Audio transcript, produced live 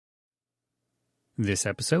This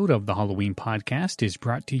episode of the Halloween podcast is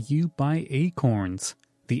brought to you by Acorns,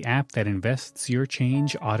 the app that invests your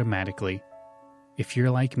change automatically. If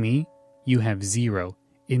you're like me, you have zero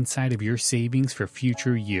inside of your savings for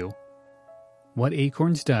future you. What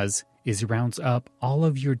Acorns does is rounds up all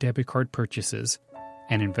of your debit card purchases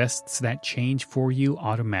and invests that change for you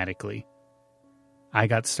automatically. I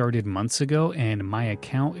got started months ago and my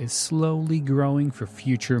account is slowly growing for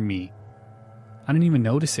future me. I didn't even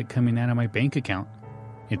notice it coming out of my bank account.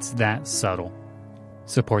 It's that subtle.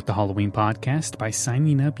 Support the Halloween podcast by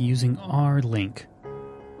signing up using our link.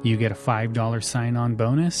 You get a $5 sign-on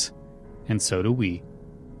bonus, and so do we.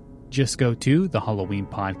 Just go to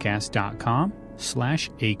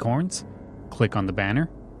thehalloweenpodcast.com/acorns, click on the banner,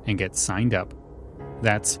 and get signed up.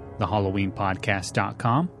 That's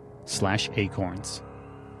thehalloweenpodcast.com/acorns.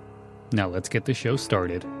 Now let's get the show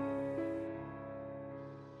started.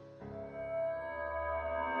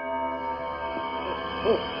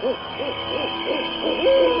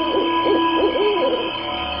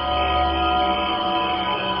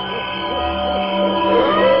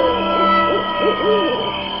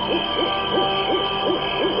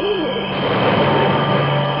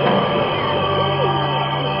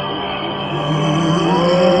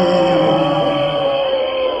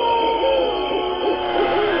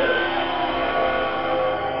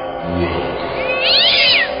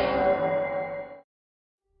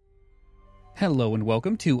 Hello and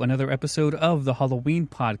welcome to another episode of the Halloween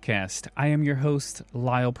podcast. I am your host,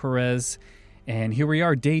 Lyle Perez, and here we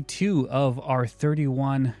are, day 2 of our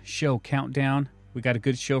 31 show countdown. We got a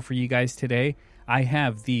good show for you guys today. I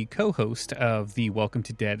have the co-host of the Welcome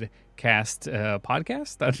to Dead cast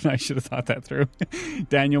podcast. I should have thought that through.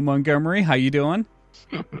 Daniel Montgomery, how you doing?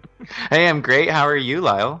 Hey, I'm great. How are you,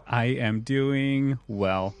 Lyle? I am doing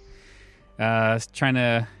well. Trying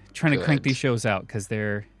to crank these shows out because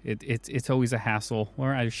it's always a hassle,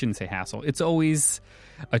 or I shouldn't say hassle. It's always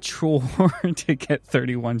a chore to get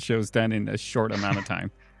 31 shows done in a short amount of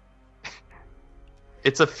time.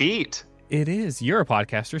 It's a feat. It is. You're a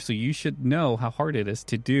podcaster, so you should know how hard it is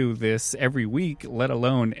to do this every week, let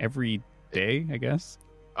alone every day, I guess.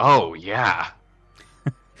 Oh, yeah.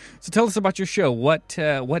 So tell us about your show. What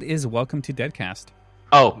is Welcome to Deadcast?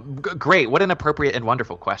 Oh, great. What an appropriate and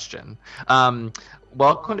wonderful question.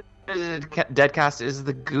 Welcome to Deadcast is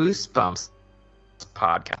the Goosebumps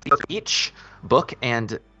podcast. Each book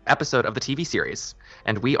and episode of the TV series.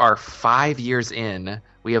 And we are 5 years in.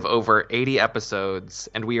 We have over 80 episodes,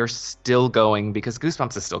 and we are still going because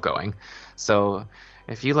Goosebumps is still going. So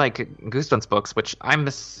if you like Goosebumps books, which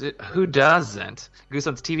who doesn't?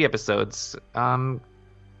 Goosebumps TV episodes,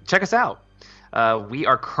 check us out. We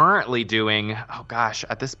are currently doing,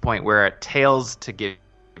 at this point, we're at Tales to Give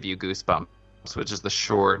You Goosebumps, which is the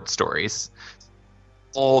short stories,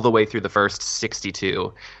 all the way through the first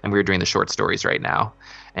 62, and we're doing the short stories right now.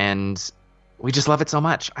 And we just love it so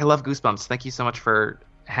much. I love Goosebumps. Thank you so much for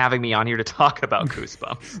having me on here to talk about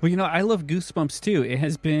Goosebumps. Well, I love Goosebumps too. It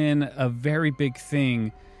has been a very big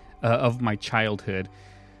thing of my childhood.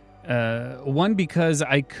 One, because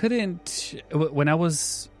I couldn't,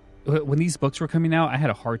 when these books were coming out, I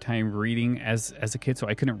had a hard time reading as a kid, so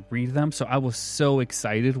I couldn't read them. So I was so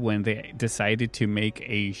excited when they decided to make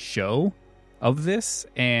a show of this,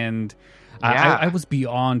 and I was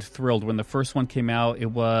beyond thrilled when the first one came out.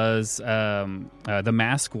 It was the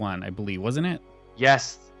Mask one, I believe, wasn't it?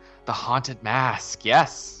 Yes, the Haunted Mask.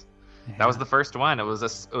 Yes, yeah. That was the first one. It was a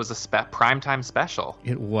primetime special.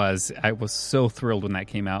 It was. I was so thrilled when that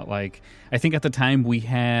came out. Like, I think at the time we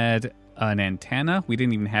had an antenna. We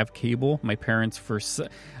didn't even have cable. My parents, for some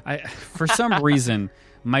reason,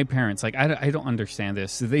 my parents, I don't understand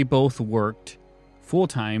this. They both worked full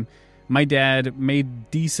time. My dad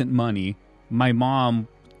made decent money. My mom,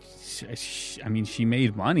 she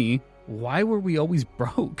made money. Why were we always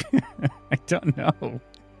broke? I don't know.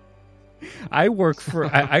 I work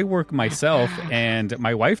myself, and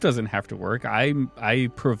my wife doesn't have to work.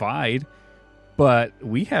 I provide. But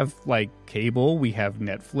we have, cable, we have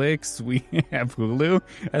Netflix, we have Hulu.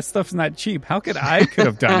 That stuff's not cheap. How could I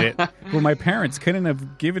have done it? Well, my parents couldn't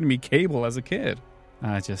have given me cable as a kid.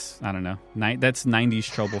 I don't know. That's 90s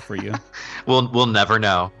trouble for you. We'll never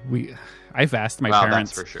know. I've asked my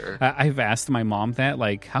parents. That's for sure. I've asked my mom that,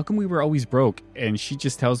 how come we were always broke? And she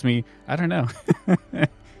just tells me, I don't know.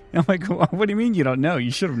 I'm like, what do you mean you don't know? You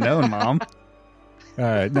should have known, Mom.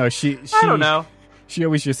 No, she I don't know. She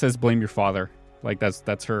always just says, blame your father.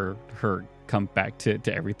 That's her comeback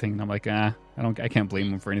to everything. And I'm like, I can't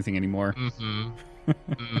blame him for anything anymore. Mm-hmm.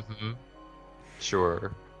 Mm-hmm.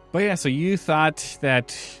 Sure. But yeah, so you thought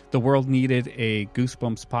that the world needed a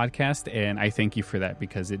Goosebumps podcast, and I thank you for that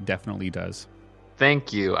because it definitely does.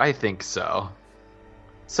 Thank you. I think so.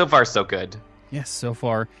 So far, so good. Yes, so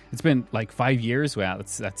far it's been like 5 years. Wow,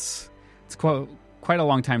 that's quite a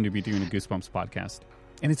long time to be doing a Goosebumps podcast.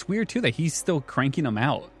 And it's weird too that he's still cranking them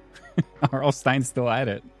out. R.L. Stine's still at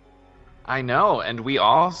it. I know, and we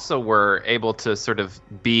also were able to sort of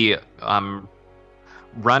be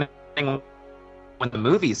running when the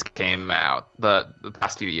movies came out the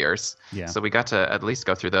past few years. Yeah. So we got to at least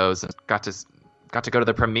go through those and got to go to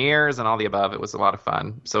the premieres and all the above. It was a lot of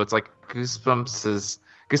fun. So it's like Goosebumps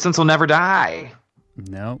will never die.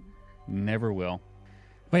 No, never will.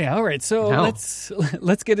 But yeah, all right. So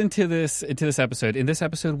let's get into this episode. In this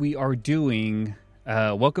episode, we are doing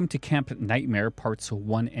Welcome to Camp Nightmare Parts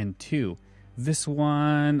 1 and 2. This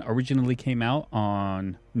one originally came out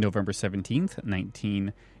on November 17th,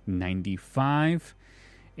 1995.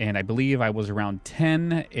 And I believe I was around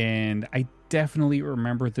 10, and I definitely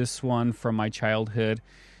remember this one from my childhood.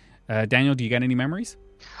 Daniel, do you got any memories?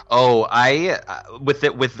 Oh, with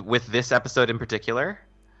this episode in particular?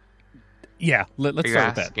 Yeah, let's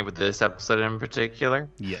start with that. With this episode in particular?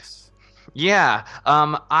 Yes. Yeah.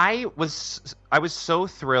 I was so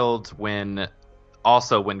thrilled when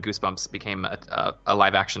Goosebumps became a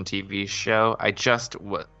live action TV show. I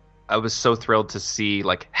was so thrilled to see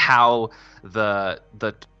like how the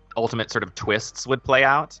ultimate sort of twists would play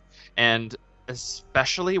out, and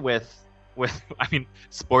especially with I mean,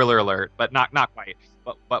 spoiler alert, but not quite.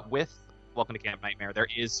 But with Welcome to Camp Nightmare, there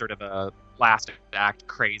is sort of a last act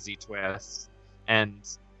crazy twist, and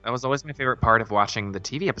that was always my favorite part of watching the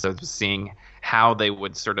TV episodes, was seeing how they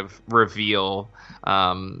would sort of reveal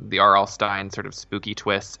the R.L. Stine sort of spooky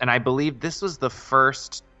twists. And I believe this was the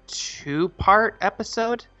first 2-part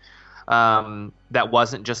episode that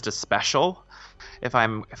wasn't just a special. If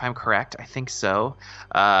I'm correct, I think so.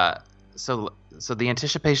 So the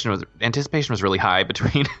anticipation was really high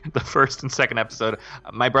between the first and second episode.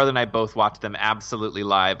 My brother and I both watched them absolutely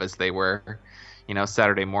live as they were,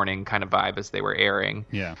 Saturday morning kind of vibe as they were airing.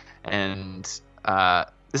 Yeah. And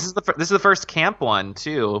this is the first camp one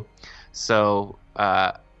too. So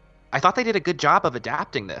I thought they did a good job of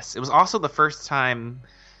adapting this. It was also the first time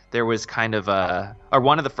there was one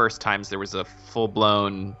of the first times there was a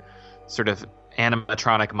full-blown sort of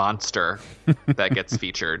animatronic monster that gets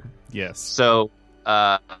featured. Yes. So,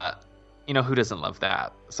 who doesn't love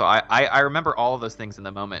that? So I remember all of those things in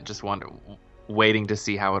the moment, just waiting to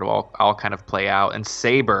see how it all kind of play out. And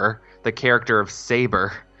Saber, the character of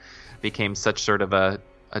Saber, became such sort of a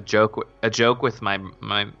joke with me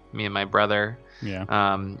and my brother.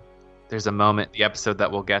 Yeah. There's a moment, the episode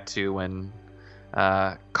that we'll get to, when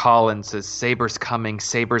Colin says, "Saber's coming,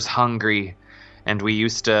 Saber's hungry," and we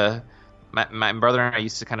used to. My brother and I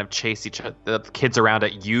used to kind of chase the kids around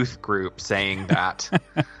at youth group saying that.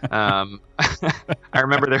 I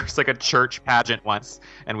remember there was like a church pageant once,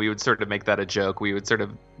 and we would sort of make that a joke. We would sort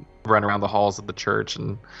of run around the halls of the church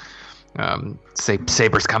and say,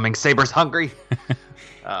 "Saber's coming, Saber's hungry."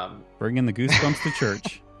 Bringing the Goosebumps to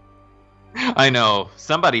church. I know.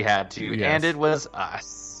 Somebody had to, yes. And it was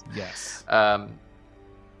us. Yes.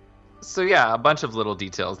 So yeah, a bunch of little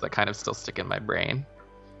details that kind of still stick in my brain.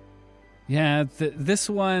 Yeah, this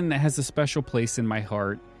one has a special place in my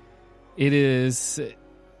heart. It is,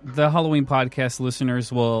 the Halloween podcast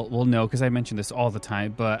listeners will know, because I mention this all the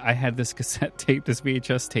time, but I had this cassette tape, this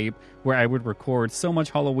VHS tape, where I would record so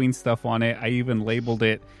much Halloween stuff on it. I even labeled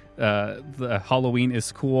it, the Halloween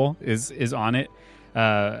is cool, is on it.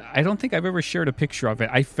 I don't think I've ever shared a picture of it.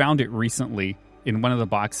 I found it recently in one of the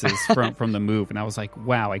boxes from the move, and I was like,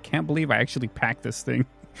 wow, I can't believe I actually packed this thing,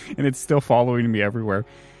 and it's still following me everywhere.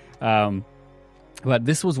 But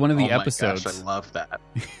this was one of the episodes. Gosh, I love that.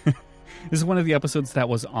 This is one of the episodes that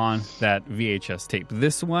was on that VHS tape.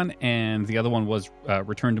 This one and the other one was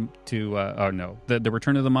Return to the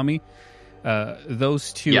Return of the Mummy.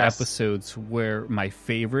 Those two episodes were my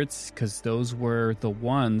favorites because those were the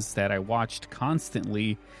ones that I watched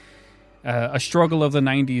constantly. A struggle of the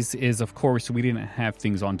 90s is, of course, we didn't have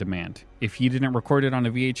things on demand. If you didn't record it on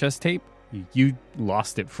a VHS tape, you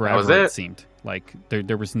lost it forever. It seemed like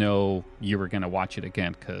there was no you were gonna watch it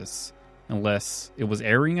again, because unless it was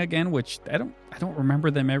airing again, which I don't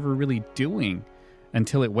remember them ever really doing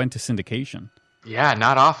until it went to syndication. Yeah,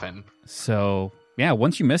 not often. So yeah,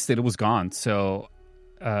 once you missed it, it was gone. So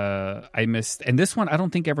I missed, and this one I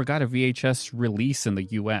don't think ever got a VHS release in the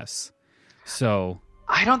US. So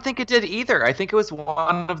I don't think it did either. I think it was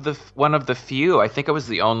one of the few. I think it was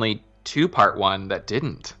the only 2-part one that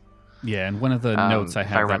didn't. Yeah, and one of the notes I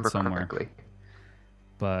have that somewhere. Correctly.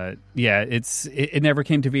 But yeah, it never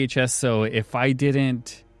came to VHS, so if I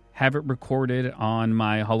didn't have it recorded on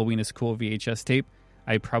my Halloween is Cool VHS tape,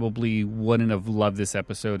 I probably wouldn't have loved this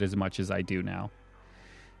episode as much as I do now.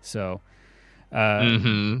 So,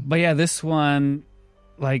 but yeah, this one,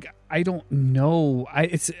 like, I don't know. I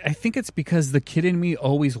think it's because the kid in me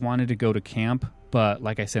always wanted to go to camp, but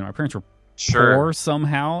like I said, my parents were poor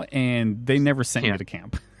somehow, and they never sent me to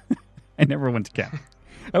camp. I never went to camp.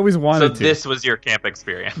 I always wanted to. So this was your camp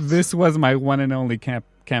experience. This was my one and only camp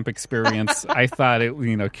experience. I thought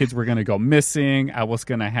kids were going to go missing. I was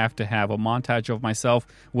going to have a montage of myself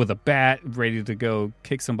with a bat ready to go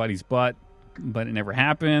kick somebody's butt, but it never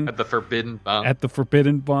happened. At the forbidden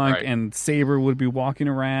bunk. Right. And Saber would be walking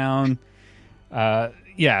around.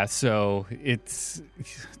 So it's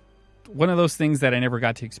one of those things that I never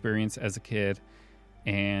got to experience as a kid.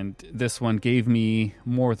 And this one gave me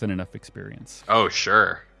more than enough experience. Oh,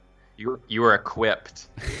 sure. You were equipped.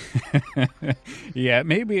 Yeah,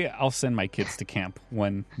 maybe I'll send my kids to camp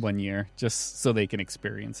one year just so they can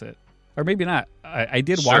experience it. Or maybe not. I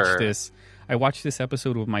did watch this. I watched this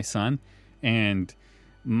episode with my son, and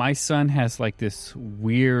my son has like this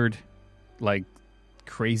weird, like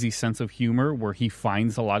crazy sense of humor where he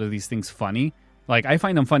finds a lot of these things funny. Like, I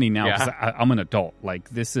find them funny now because I'm an adult. Like,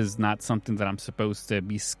 this is not something that I'm supposed to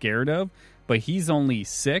be scared of. But he's only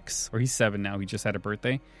 6, or he's 7 now. He just had a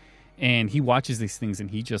birthday. And he watches these things, and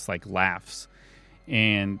he just, like, laughs.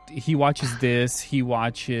 And he watches this. He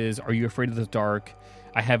watches Are You Afraid of the Dark?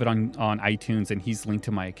 I have it on iTunes, and he's linked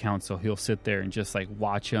to my account. So he'll sit there and just, like,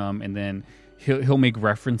 watch them. And then he'll make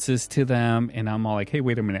references to them. And I'm all like, hey,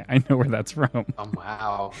 wait a minute. I know where that's from. Oh,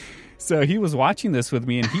 wow. So he was watching this with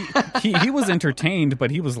me, and he was entertained, but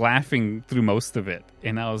he was laughing through most of it.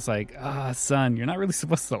 And I was like, son, you're not really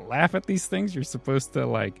supposed to laugh at these things. You're supposed to,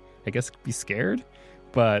 like, I guess, be scared.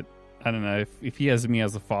 But I don't know. If he has me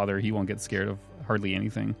as a father, he won't get scared of hardly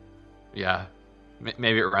anything. Yeah.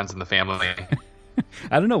 Maybe it runs in the family.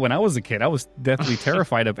 I don't know. When I was a kid, I was deathly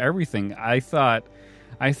terrified of everything. I thought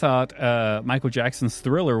Michael Jackson's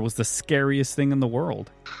Thriller was the scariest thing in the world.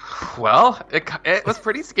 Well, it was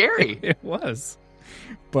pretty scary. It was.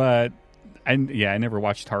 But, I never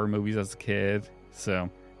watched horror movies as a kid, so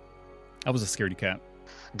I was a scaredy cat.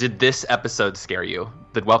 Did this episode scare you?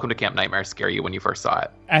 Did Welcome to Camp Nightmare scare you when you first saw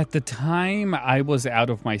it? At the time, I was out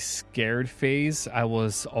of my scared phase. I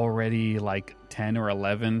was already like 10 or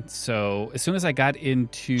 11. So as soon as I got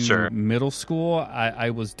into middle school,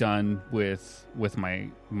 I was done with my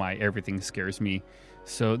everything scares me.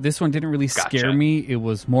 So this one didn't really scare me. It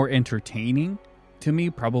was more entertaining to me,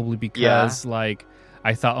 probably because like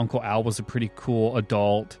I thought Uncle Al was a pretty cool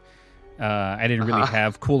adult. I didn't really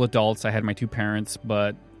have cool adults. I had my 2 parents,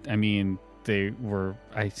 but I mean, they were,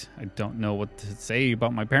 I don't know what to say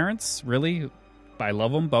about my parents, really. I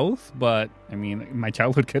love them both, but I mean, my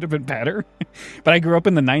childhood could have been better. But I grew up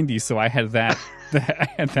in the 90s, so I had that,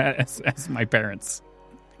 as my parents.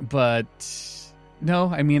 But no,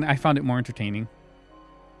 I mean, I found it more entertaining.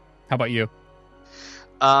 How about you?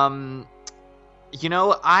 I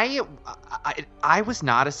was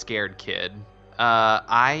not a scared kid.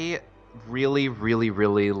 I really, really,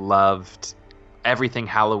 really loved everything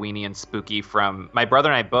Halloween-y and spooky from my brother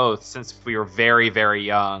and I both since we were very, very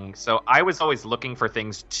young. So I was always looking for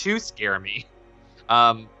things to scare me.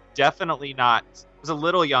 Definitely not. I was a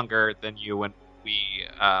little younger than you when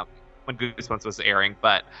Goosebumps was airing,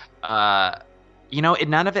 but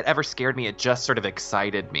none of it ever scared me. It just sort of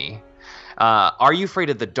excited me. Are You Afraid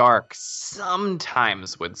of the Dark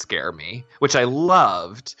sometimes would scare me, which I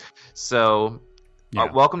loved. So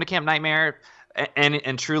Welcome to Camp Nightmare,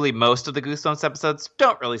 and truly most of the Goosebumps episodes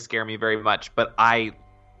don't really scare me very much, but they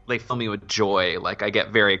fill me with joy. Like, I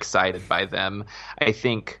get very excited by them. I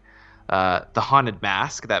think the Haunted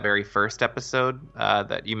Mask, that very first episode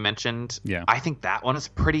that you mentioned, I think that one is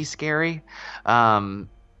pretty scary. But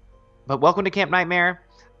Welcome to Camp Nightmare,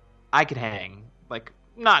 I could hang. Like,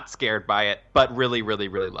 not scared by it, but really, really,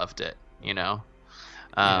 really loved it, No,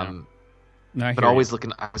 but I was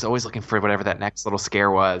always looking for whatever that next little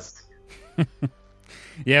scare was.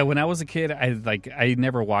 Yeah, when I was a kid, I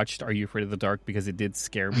never watched Are You Afraid of the Dark because it did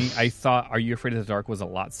scare me. I thought Are You Afraid of the Dark was a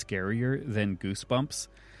lot scarier than Goosebumps.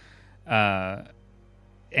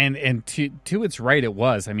 And to its right, it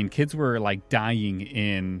was. I mean, kids were like dying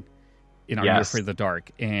in Are You Afraid of the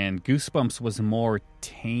Dark, and Goosebumps was more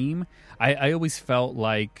tame. I always felt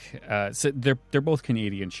like so they're both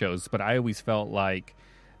Canadian shows, but I always felt like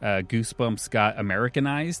Goosebumps got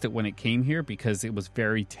Americanized when it came here because it was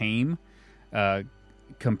very tame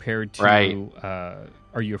compared to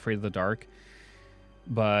Are You Afraid of the Dark?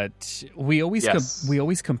 But we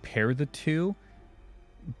always compare the two.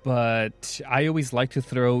 But I always like to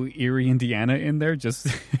throw Erie, Indiana in there just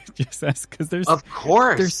because there's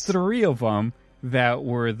 3 of them. that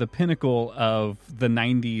were the pinnacle of the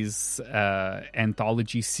 90s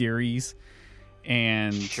anthology series.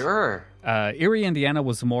 And Sure. Erie, Indiana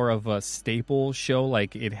was more of a staple show.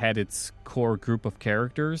 Like, it had its core group of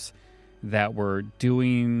characters that were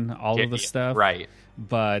doing all of the stuff. Right.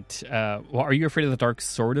 But, Are You Afraid of the Dark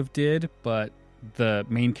sort of did, but the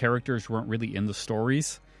main characters weren't really in the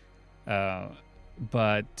stories.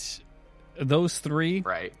 But those three,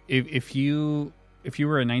 right. If you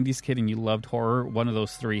were a 90s kid and you loved horror, one of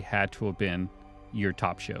those three had to have been your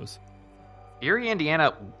top shows. Erie,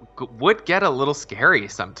 Indiana would get a little scary.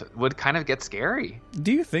 Would kind of get scary.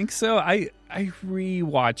 Do you think so? I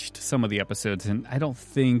rewatched some of the episodes, and I don't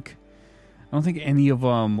think any of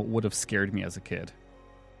them would have scared me as a kid.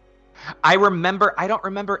 I don't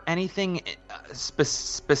remember anything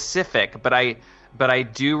specific, but I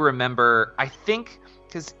do remember. I think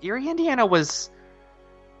because Erie, Indiana was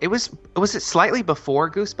it slightly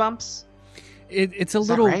before Goosebumps? It's a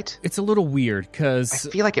little right? It's a little weird because I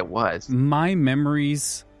feel like it was. My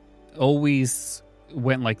memories always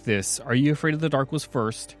went like this: Are You Afraid of the Dark was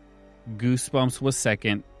first, Goosebumps was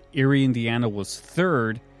second, Erie, Indiana was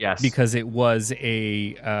third. Yes, because it was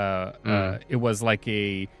it was like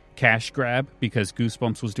a cash grab because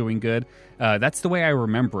Goosebumps was doing good. That's the way I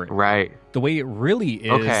remember it. Right. The way it really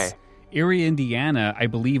is, Erie, Indiana, I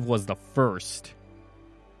believe, was the first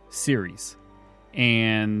series,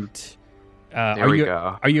 and Are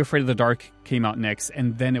You Afraid of the Dark came out next,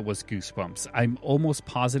 and then it was Goosebumps. I'm almost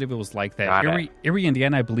positive it was like that. Erie,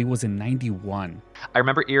 Indiana, I believe, was in 91. I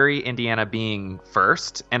remember Erie, Indiana being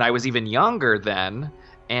first, and I was even younger then,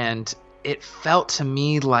 and it felt to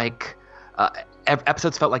me like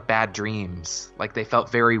episodes felt like bad dreams. Like they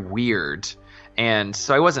felt very weird. And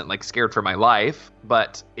so I wasn't like scared for my life,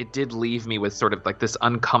 but it did leave me with sort of like this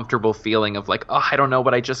uncomfortable feeling of like, oh, I don't know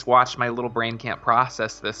what I just watched. My little brain can't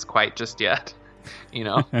process this quite just yet, you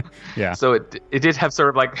know? Yeah. So it did have sort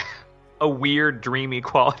of like a weird dreamy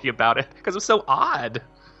quality about it because it was so odd.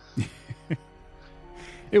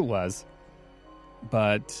 It was,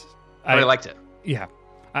 but I liked it. Yeah.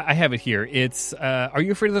 I have it here. It's Are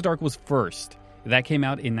You Afraid of the Dark was first. That came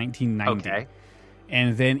out in 1990. Okay.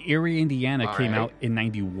 And then Erie, Indiana came out in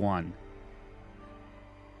 91.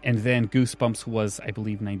 And then Goosebumps was, I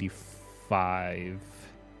believe, 95.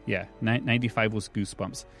 Yeah, 95 was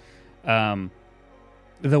Goosebumps.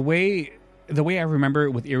 The way I remember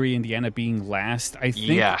it with Erie, Indiana being last, I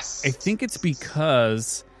think it's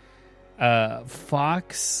because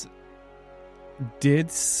Fox did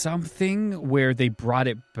something where they brought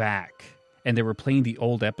it back and they were playing the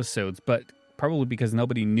old episodes, but probably because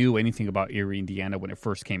nobody knew anything about Erie, Indiana when it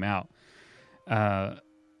first came out.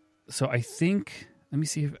 So I think, let me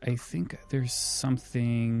see if I think there's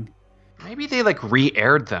something. Maybe they like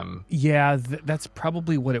re-aired them. Yeah, that's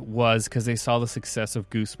probably what it was because they saw the success of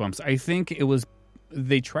Goosebumps. I think it was,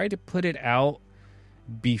 they tried to put it out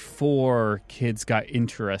before kids got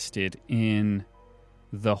interested in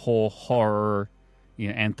the whole horror,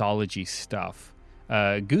 anthology stuff.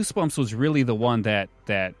 Goosebumps was really the one that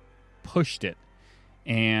pushed it,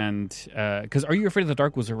 and because Are You Afraid of the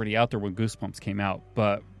Dark was already out there when Goosebumps came out,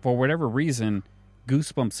 but for whatever reason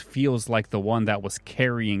Goosebumps feels like the one that was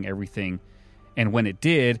carrying everything, and when it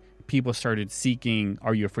did, people started seeking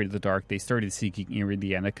Are You Afraid of the Dark. They started seeking Erie,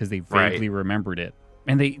 Indiana because they vaguely remembered it,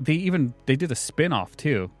 and they did a spin-off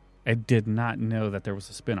too. I did not know that there was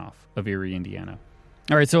a spin-off of Erie, Indiana.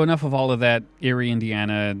 All right, so enough of all of that Erie,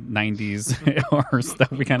 Indiana 90s horror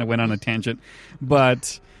stuff. We kind of went on a tangent,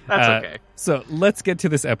 but that's okay. So let's get to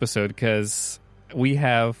this episode because we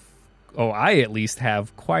have, I at least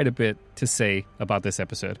have quite a bit to say about this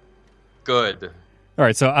episode. Good. All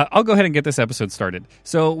right, so I'll go ahead and get this episode started.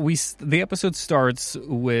 So the episode starts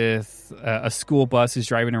with a school bus is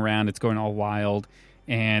driving around. It's going all wild,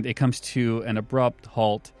 and it comes to an abrupt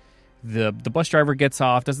halt. The bus driver gets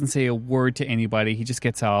off, doesn't say a word to anybody. He just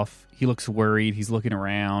gets off. He looks worried. He's looking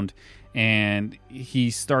around, and he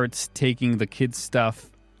starts taking the kids' stuff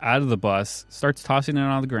out of the bus, starts tossing it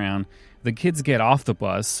on the ground. The kids get off the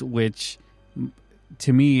bus, which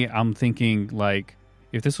to me, I'm thinking, like,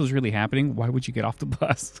 if this was really happening, why would you get off the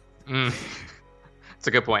bus? That's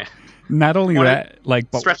a good point. Not only that, like,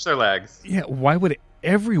 but, stretch their legs. Yeah, why would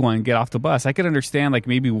everyone get off the bus? I could understand, like,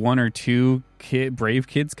 maybe one or two brave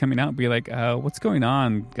kids coming out and be like, what's going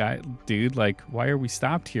on, dude? Like, why are we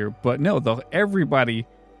stopped here? But no, everybody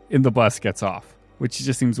in the bus gets off, which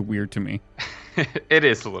just seems weird to me. It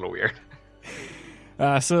is a little weird.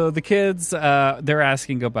 So the kids, they're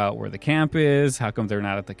asking about where the camp is, how come they're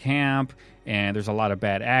not at the camp, and there's a lot of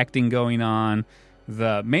bad acting going on.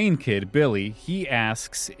 The main kid, Billy, he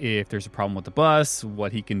asks if there's a problem with the bus,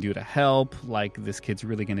 what he can do to help. Like, this kid's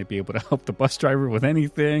really going to be able to help the bus driver with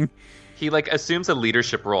anything. He, like, assumes a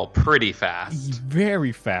leadership role pretty fast.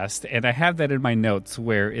 Very fast. And I have that in my notes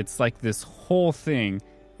where it's like this whole thing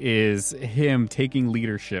is him taking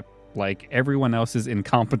leadership. Like, everyone else is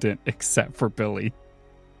incompetent except for Billy.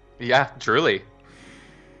 Yeah, truly.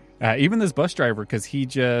 Even this bus driver, because he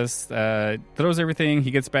just throws everything.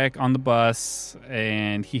 He gets back on the bus,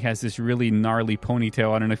 and he has this really gnarly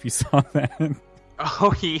ponytail. I don't know if you saw that.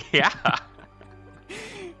 Oh, yeah.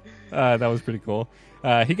 That was pretty cool.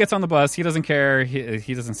 He gets on the bus. He doesn't care.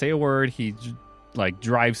 He doesn't say a word. He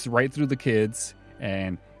drives right through the kids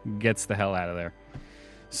and gets the hell out of there.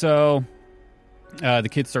 So the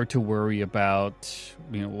kids start to worry about,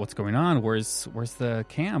 what's going on. Where's the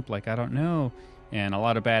camp? Like, I don't know. And a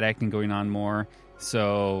lot of bad acting going on more.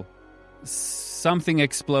 So something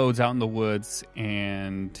explodes out in the woods,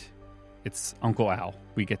 and it's Uncle Al.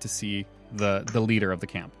 We get to see the leader of the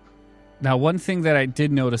camp. Now, one thing that I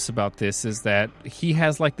did notice about this is that he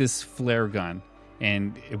has like this flare gun,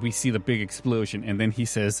 and we see the big explosion, and then he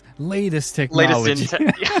says, latest technology.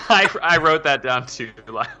 I wrote that down too,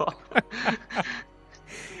 Lyle.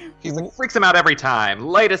 He's like, freaks him out every time.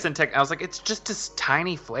 Latest in tech. I was like, it's just this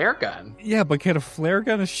tiny flare gun. Yeah, but can a flare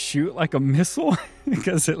gun shoot like a missile?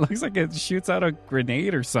 Because it looks like it shoots out a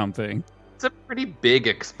grenade or something. It's a pretty big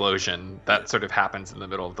explosion that sort of happens in the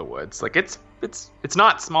middle of the woods. Like, it's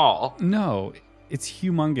not small. No, it's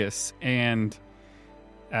humongous. And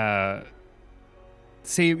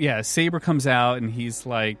Saber comes out, and he's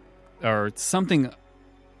like, or something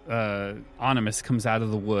ominous comes out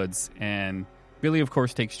of the woods, and Billy, of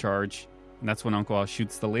course, takes charge, and that's when Uncle Al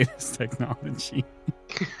shoots the latest technology.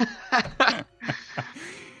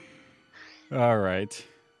 All right.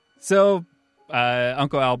 So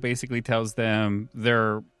Uncle Al basically tells them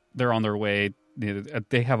they're on their way.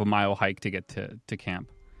 They have a mile hike to get to camp.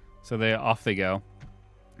 So off they go.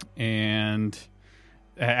 And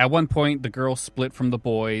at one point, the girls split from the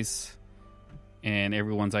boys, and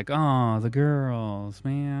everyone's like, oh, the girls,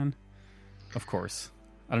 man. Of course.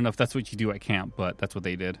 I don't know if that's what you do at camp, but that's what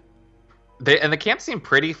they did. And the camp seemed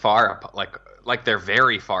pretty far, like they're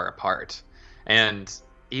very far apart. And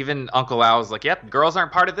even Uncle Al was like, "Yep, girls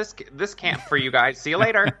aren't part of this camp for you guys. See you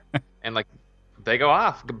later." And like, they go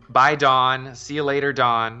off. Bye, Dawn. See you later,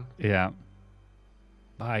 Dawn. Yeah.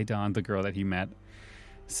 Bye, Dawn, the girl that he met.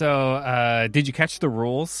 So, did you catch the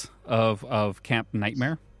rules of Camp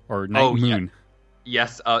Nightmare or Night Moon?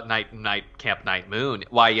 Yeah. Yes, Camp Night Moon.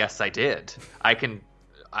 Why? Yes, I did.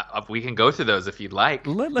 We can go through those if you'd like.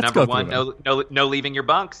 Let's Number go one, through them. no leaving your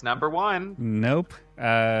bunks. Number one. Nope.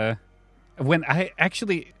 When I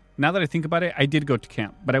actually, now that I think about it, I did go to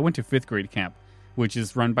camp, but I went to 5th grade camp, which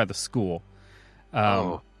is run by the school.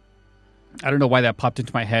 I don't know why that popped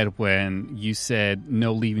into my head when you said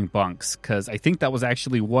no leaving bunks, because I think that was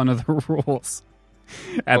actually one of the rules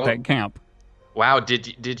at that camp. Wow,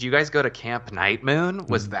 did you guys go to Camp Night Moon?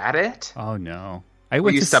 Was that it? Oh no. Were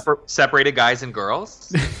you separated guys and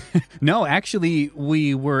girls? No, actually,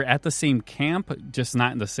 we were at the same camp, just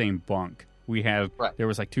not in the same bunk. There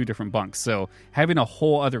was like 2 different bunks. So having a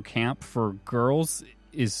whole other camp for girls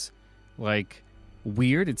is like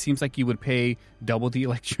weird. It seems like you would pay double the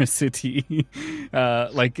electricity.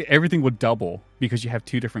 Like everything would double because you have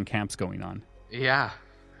 2 different camps going on. Yeah,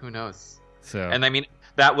 who knows? So, and I mean,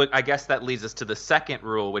 I guess that leads us to the second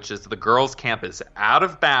rule, which is the girls' camp is out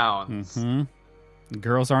of bounds. Mm-hmm.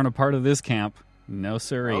 Girls aren't a part of this camp. No,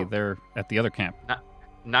 sirree. Oh. They're at the other camp.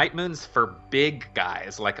 Night Moon's for big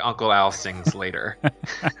guys, like Uncle Al sings later.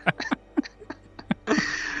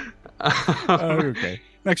 Okay.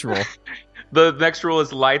 Next rule. The next rule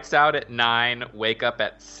is lights out at 9, wake up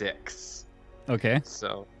at 6. Okay.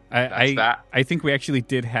 So I think we actually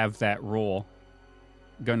did have that rule.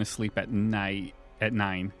 Going to sleep at 9,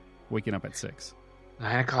 waking up at 6.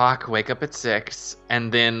 9 o'clock, wake up at 6,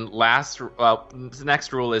 and then the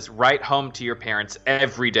next rule is write home to your parents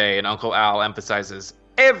every day, and Uncle Al emphasizes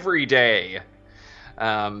every day.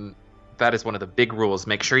 That is one of the big rules.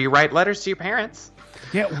 Make sure you write letters to your parents.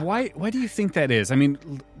 Yeah, why do you think that is? I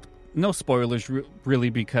mean, no spoilers really,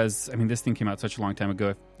 because I mean this thing came out such a long time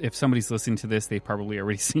ago. If somebody's listening to this, they've probably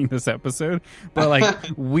already seen this episode. But like,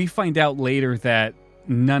 we find out later that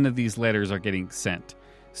none of these letters are getting sent.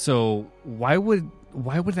 So why would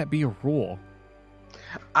that be a rule?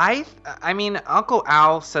 I mean, Uncle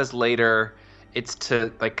Al says later it's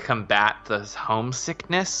to like combat the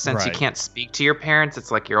homesickness since you can't speak to your parents. It's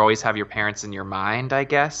like you always have your parents in your mind, I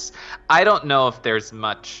guess. I don't know if there's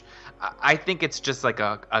much. I think it's just like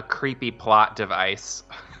a creepy plot device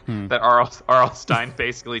that R.L. Stein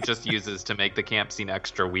basically just uses to make the camp scene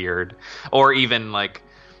extra weird, or even like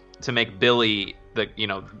to make Billy's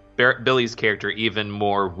character even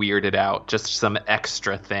more weirded out. Just some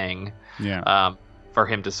extra thing. Yeah. For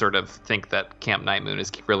him to sort of think that Camp Night Moon is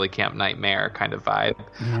really Camp Nightmare kind of vibe.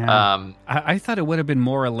 Yeah. I thought it would have been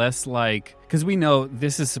more or less like, because we know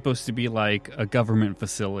this is supposed to be like a government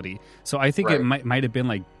facility. So I think it might have been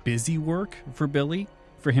like busy work for Billy,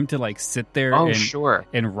 for him to like sit there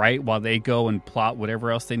and write while they go and plot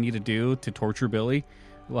whatever else they need to do to torture Billy.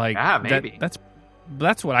 Like, maybe.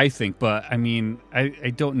 That's what I think. But I mean, I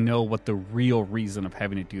don't know what the real reason of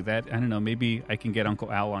having to do that. I don't know. Maybe I can get Uncle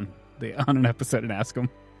Al on an episode and ask him.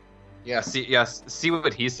 See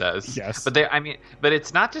what he says. Yes. But but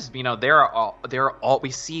it's not just, there are all we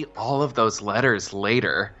see all of those letters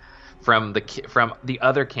later from the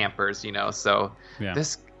other campers, so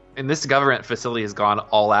this government facility has gone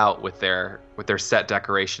all out with their set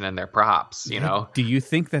decoration and their props, Do you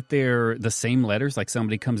think that they're the same letters, like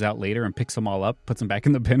somebody comes out later and picks them all up, puts them back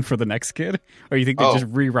in the bin for the next kid? Or you think they just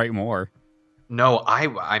rewrite more? No,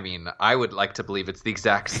 I would like to believe it's the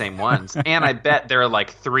exact same ones. And I bet there are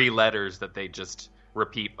like 3 letters that they just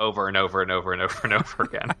repeat over and over and over and over and over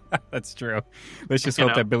again. That's true. Let's just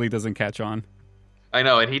hope that Billy doesn't catch on. I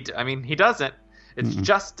know, and he doesn't. It's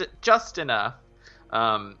just enough.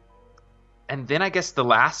 And then I guess the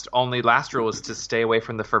last rule is to stay away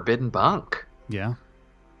from the forbidden bunk. Yeah.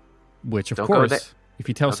 Which, of course, if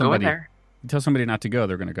you tell somebody not to go,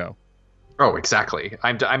 they're going to go. Oh, exactly.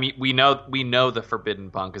 We know the forbidden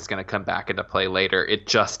bunk is going to come back into play later. It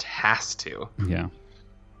just has to. Yeah,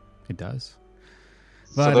 it does.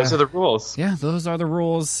 But, so those are the rules. Yeah, those are the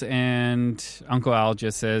rules. And Uncle Al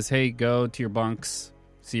just says, "Hey, go to your bunks,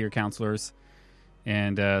 see your counselors."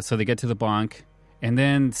 And so they get to the bunk, and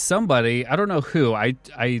then somebody, I don't know who, I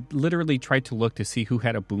literally tried to look to see who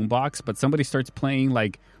had a boombox, but somebody starts playing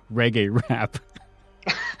like reggae rap.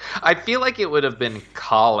 I feel like it would have been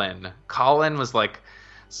Colin. Colin was like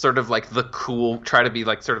sort of like the cool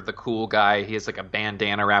guy. He has like a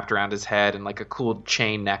bandana wrapped around his head and like a cool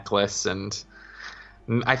chain necklace, and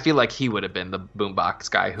I feel like he would have been the boombox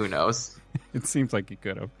guy. Who knows? It seems like he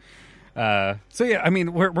could have. So yeah, I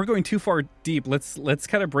mean, we're going too far deep. Let's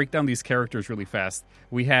kind of break down these characters really fast.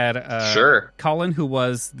 We had Colin, who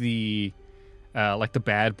was the like the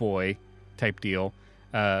bad boy type deal.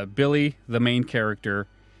 Billy, the main character.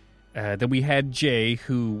 Then we had Jay,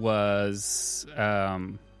 who was I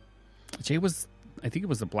think it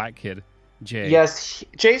was the black kid. Jay. Yes,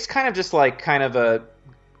 Jay's kind of just like a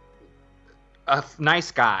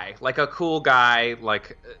nice guy, like a cool guy.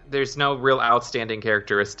 Like there's no real outstanding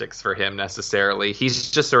characteristics for him necessarily. He's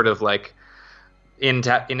just sort of like in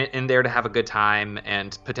there to have a good time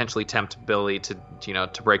and potentially tempt Billy to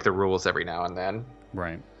to break the rules every now and then.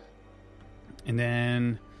 Right. And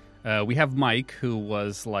then we have Mike, who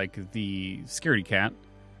was like the scaredy cat.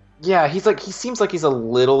 Yeah, he seems like he's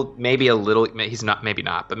maybe a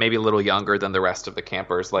little younger than the rest of the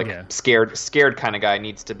campers. Like scared kind of guy,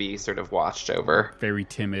 needs to be sort of watched over. Very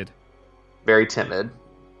timid. Very timid.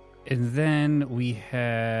 And then we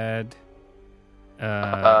had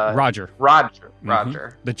Roger.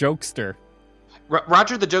 Roger. The jokester.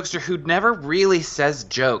 Roger the jokester, who never really says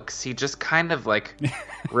jokes. He just kind of like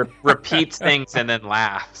repeats things and then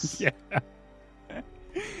laughs. Yeah.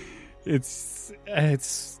 It's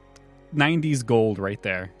 90s gold right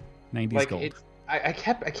there. 90s gold.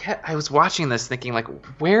 I was watching this thinking like,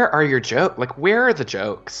 where are your jokes? Like, where are the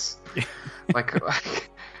jokes?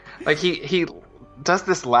 like he does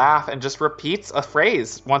this laugh and just repeats a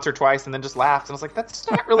phrase once or twice and then just laughs. And I was like,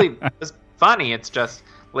 that's not really as funny. It's just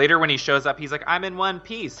later when he shows up, he's like, I'm in one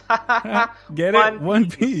piece. Get it? One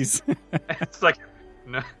piece. It's like,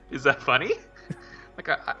 no, is that funny? Like,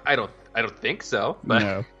 I don't think so.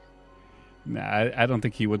 But no, I don't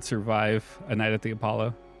think he would survive a night at the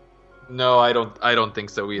Apollo. No, I don't think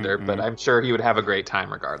so either. Mm-hmm. But I'm sure he would have a great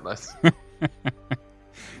time regardless.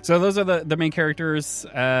 So those are the main characters.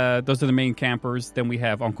 Those are the main campers. Then we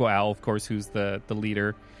have Uncle Al, of course, who's the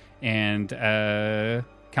leader, and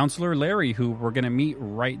Counselor Larry, who we're gonna meet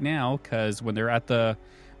right now, because when they're at the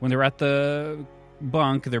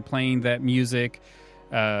bunk, they're playing that music.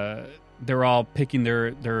 They're all picking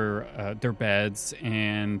their beds,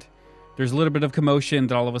 and there's a little bit of commotion.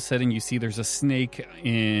 That all of a sudden you see there's a snake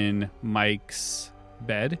in Mike's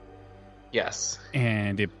bed. Yes.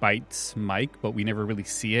 And it bites Mike, but we never really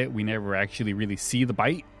see it. We never actually really see the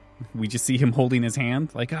bite. We just see him holding his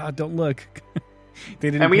hand, like, don't look.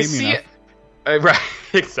 They didn't pay me enough. Right,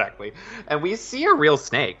 exactly. And we see a real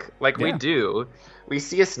snake. Like, we Yeah. do. We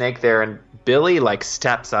see a snake there, and Billy, like,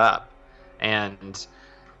 steps up and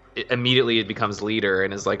immediately it becomes leader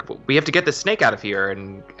and is like, we have to get the snake out of here,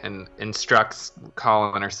 and instructs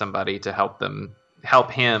Colin or somebody to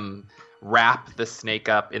help him wrap the snake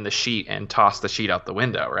up in the sheet and toss the sheet out the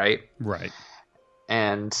window, right? Right.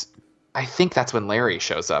 And I think that's when Larry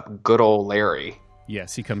shows up. Good old Larry.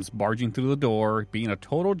 Yes, he comes barging through the door, being a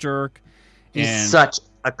total jerk. He's and such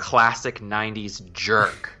a classic 90s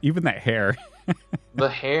jerk. even that hair. The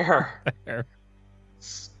hair.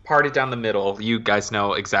 Parted down the middle. You guys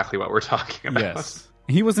know exactly what we're talking about. Yes.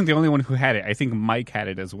 He wasn't the only one who had it. I think Mike had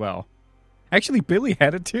it as well. Actually, Billy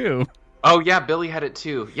had it too. Oh, yeah, Billy had it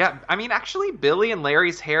too. Yeah, I mean, actually, Billy and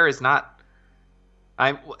Larry's hair is not...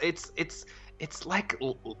 It's like...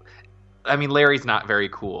 I mean, Larry's not very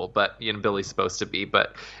cool, but Billy's supposed to be.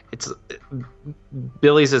 But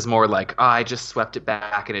Billy's is more like, I just swept it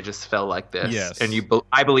back and it just fell like this. Yes. And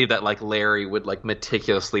I believe that like Larry would like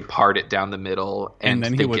meticulously part it down the middle, and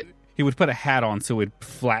then he would put a hat on so it would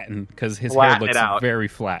flatten because his hair Flatten looks it out. very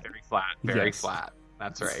flat. Very Yes. flat.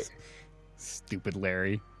 That's right. Stupid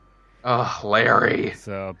Larry. Oh, Larry.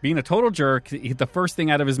 So being a total jerk, the first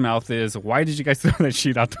thing out of his mouth is, "Why did you guys throw that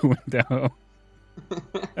sheet out the window?"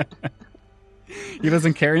 He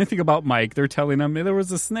doesn't care anything about Mike. They're telling him there was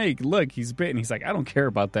a snake. Look, he's bitten. He's like, I don't care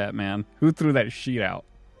about that, man. Who threw that sheet out?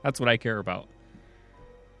 That's what I care about.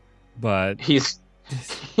 But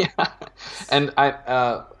Yeah, and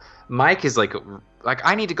Mike is like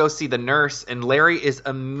I need to go see the nurse, and Larry is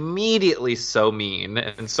immediately so mean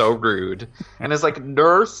and so rude, and is like,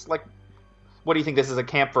 nurse, like, what do you think this is, a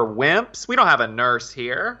camp for wimps? We don't have a nurse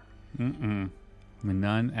here. None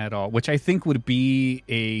at all. Which I think would be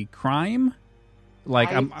a crime.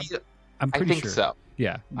 Like I'm pretty think sure. So.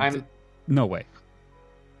 Yeah. I'm no way.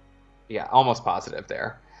 Yeah, almost positive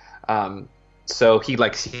there. So he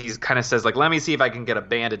kind of says like, let me see if I can get a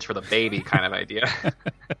bandage for the baby kind of idea.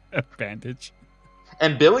 A bandage.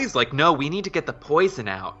 And Billy's like, no, we need to get the poison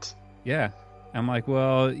out. Yeah. I'm like,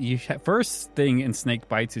 well, first thing in snake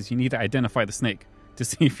bites is you need to identify the snake to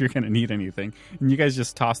see if you're going to need anything. And you guys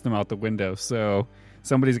just tossed them out the window. So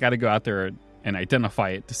somebody's got to go out there and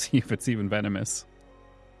identify it to see if it's even venomous.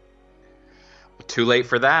 Too late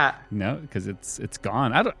for that. No, because it's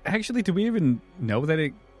gone. I don't actually. Do we even know that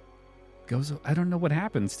it goes? I don't know what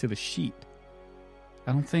happens to the sheet.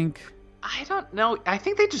 I don't think. I don't know. I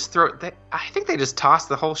think they just I think they just toss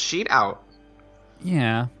the whole sheet out.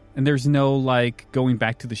 Yeah, and there's no like going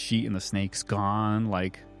back to the sheet and the snake's gone.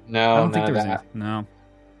 Like no, I don't think none there of was that. no.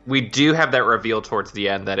 We do have that reveal towards the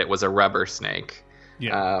end that it was a rubber snake.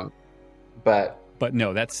 Yeah. But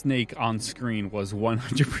no, that snake on screen was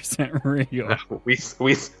 100% real.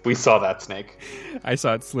 We saw that snake. I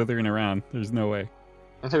saw it slithering around. There's no way.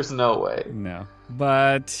 There's no way. No.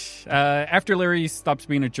 But after Larry stops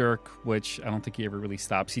being a jerk, which I don't think he ever really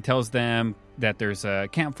stops, he tells them that there's a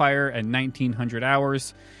campfire at 1900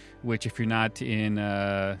 hours, which if you're not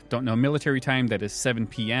don't know military time, that is 7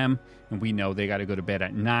 p.m. And we know they got to go to bed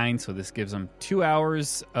at 9, so this gives them 2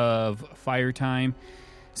 hours of fire time.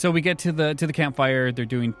 So we get to the campfire. They're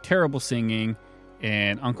doing terrible singing,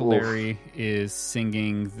 and Uncle Larry is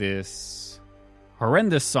singing this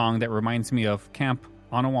horrendous song that reminds me of Camp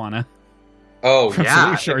Onawana. Oh, from yeah.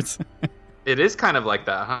 Silly Shorts. It is kind of like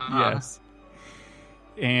that, huh? Yes.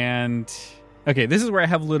 And, okay, this is where I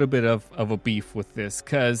have a little bit of a beef with this,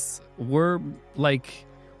 because we're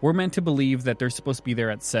meant to believe that they're supposed to be there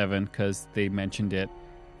at 7, because they mentioned it,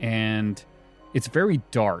 and it's very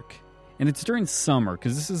dark. And it's during summer,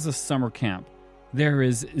 because this is a summer camp. There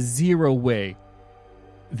is zero way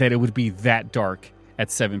that it would be that dark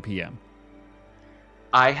at 7 p.m.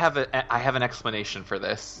 I have an explanation for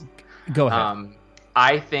this. Go ahead.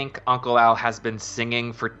 I think Uncle Al has been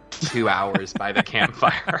singing for 2 hours by the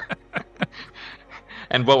campfire.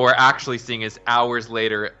 And what we're actually seeing is hours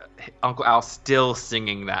later, Uncle Al still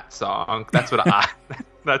singing that song. That's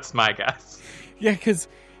that's my guess. Yeah, because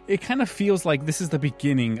it kind of feels like this is the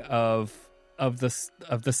beginning of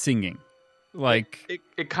the singing. Like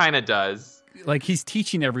it kind of does. Like he's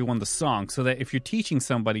teaching everyone the song, so that if you're teaching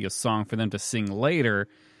somebody a song for them to sing later,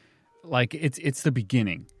 like it's the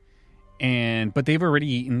beginning. But they've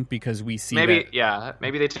already eaten, because we see maybe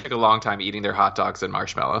they took a long time eating their hot dogs and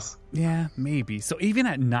marshmallows. Yeah, maybe. So even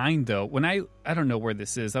at 9 though, when I don't know where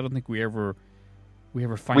this is. I don't think we ever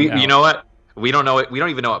find out. You know what? We don't know it. We don't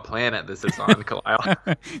even know what planet this is on, Kyle.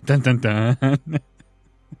 Dun dun dun.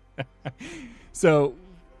 So,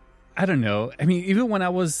 I don't know. I mean, even when I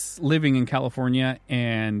was living in California,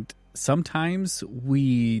 and sometimes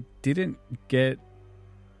we didn't get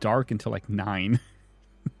dark until like 9.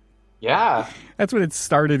 Yeah. That's when it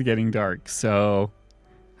started getting dark. So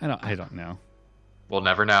I don't know. We'll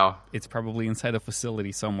never know. It's probably inside a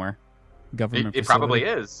facility somewhere. Government It facility. probably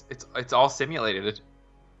is. It's all simulated.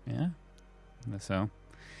 Yeah. So,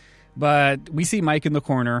 but we see Mike in the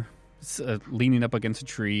corner, leaning up against a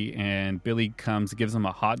tree, and Billy comes, gives him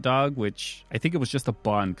a hot dog, which I think it was just a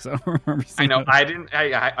bun because I don't remember seeing I know. it. I didn't.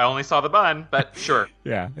 I only saw the bun, but sure.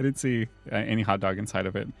 Yeah, I didn't see any hot dog inside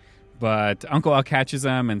of it. But Uncle Al catches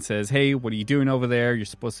him and says, "Hey, what are you doing over there? You're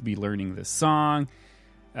supposed to be learning this song."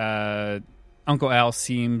 Uncle Al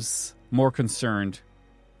seems more concerned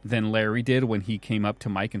than Larry did when he came up to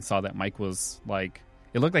Mike and saw that Mike was like,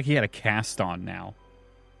 it looked like he had a cast on now.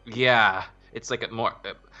 Yeah, it's like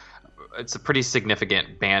it's a pretty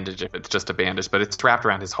significant bandage if it's just a bandage, but it's wrapped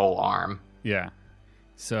around his whole arm. Yeah.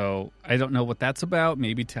 So I don't know what that's about.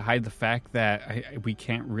 Maybe to hide the fact that we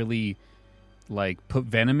can't really like put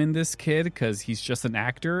venom in this kid because he's just an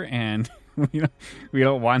actor and we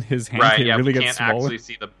don't want his hand to really get swollen. We can't actually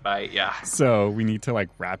see the bite. Yeah. So we need to like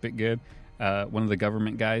wrap it good. One of the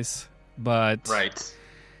government guys, but right.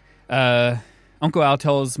 Uncle Al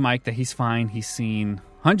tells Mike that he's fine. He's seen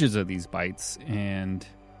hundreds of these bites and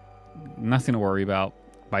nothing to worry about.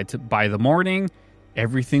 By the morning,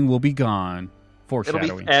 everything will be gone.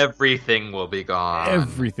 Foreshadowing. Everything will be gone.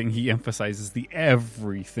 Everything. He emphasizes the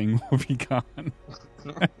everything will be gone.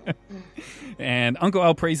 And Uncle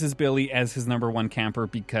Al praises Billy as his number one camper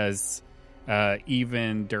because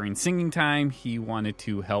even during singing time, he wanted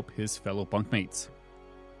to help his fellow bunkmates.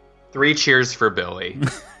 3 cheers for Billy.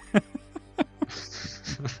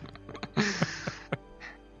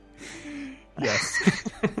 Yes.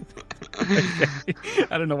 Okay.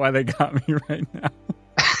 I don't know why they got me right now.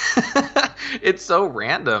 It's so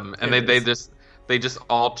random, and they just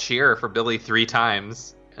all cheer for Billy 3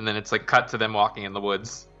 times, and then it's like cut to them walking in the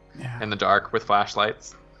woods in the dark with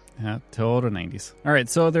flashlights. Yeah, total 90s. All right,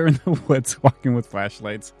 so they're in the woods walking with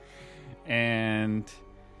flashlights, and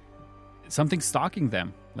something's stalking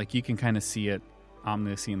them. Like you can kind of see it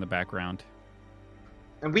ominously in the background.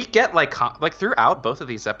 And we get like throughout both of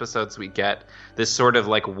these episodes, we get this sort of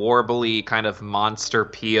like warbly kind of monster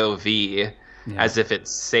POV, as if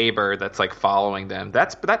it's Saber that's like following them.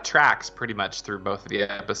 That tracks pretty much through both of the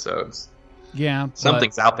episodes. Yeah,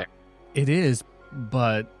 something's out there. It is,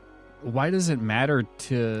 but why does it matter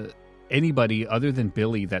to anybody other than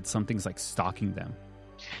Billy that something's like stalking them?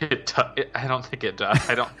 I don't think it does.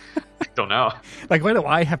 I don't know. Like, why do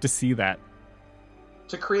I have to see that?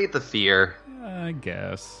 To create the fear. I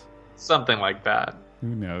guess. Something like that. Who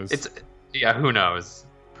knows? Who knows?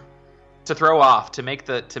 To throw off, to make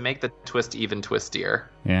the twist even twistier.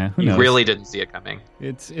 Yeah, who knows? You really didn't see it coming.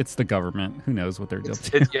 It's the government. Who knows what they're doing?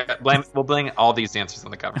 We'll blame all these answers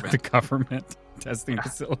on the government. The government testing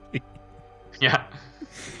facility. Yeah.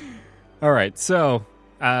 All right, so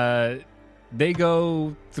they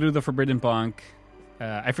go through the forbidden bunk.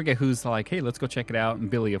 I forget who's like, hey, let's go check it out.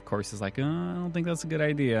 And Billy, of course, is like, I don't think that's a good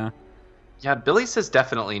idea. Yeah, Billy says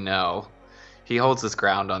definitely no. He holds his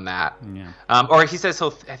ground on that. Yeah. Or he says I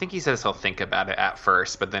think he says he'll think about it at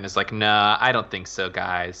first, but then is like, nah, I don't think so,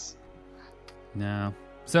 guys. No.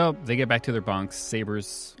 So they get back to their bunks.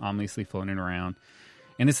 Saber's ominously floating around.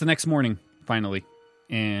 And it's the next morning, finally.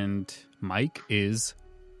 And Mike is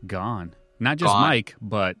gone. Not just Mike,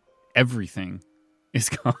 but everything is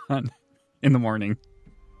gone in the morning.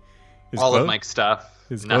 All of Mike's stuff.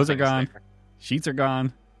 His clothes are gone. There. Sheets are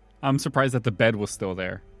gone. I'm surprised that the bed was still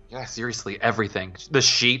there. Yeah, seriously, everything. The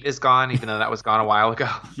sheet is gone, even though that was gone a while ago.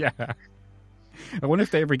 Yeah. I wonder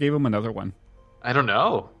if they ever gave him another one. I don't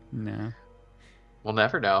know. No. We'll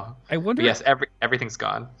never know. I wonder. But yes, everything's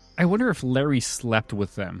gone. I wonder if Larry slept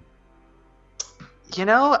with them. You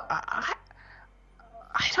know, I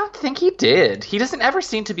don't think he did. He doesn't ever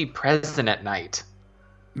seem to be present at night.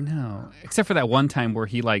 No, except for that one time where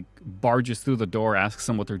he like barges through the door, asks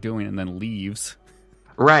them what they're doing, and then leaves.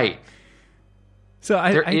 Right. So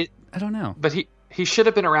I don't know. But he should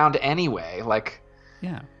have been around anyway. Like,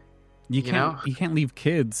 yeah, you can't leave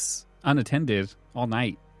kids unattended all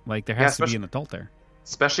night. Like there has to be an adult there,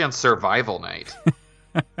 especially on survival night.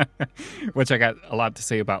 Which I got a lot to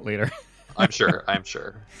say about later. I'm sure.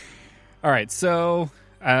 All right, so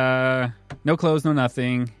no clothes, no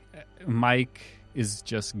nothing. Mike is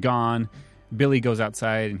just gone. Billy goes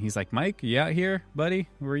outside and he's like, Mike, you out here, buddy?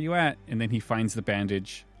 Where are you at? And then he finds the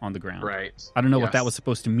bandage on the ground. Right. I don't know what that was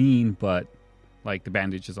supposed to mean, but like the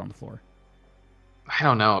bandage is on the floor. I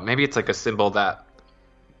don't know. Maybe it's like a symbol that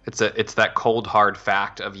it's that cold hard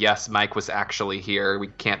fact of yes, Mike was actually here. We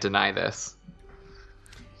can't deny this.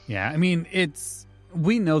 Yeah, I mean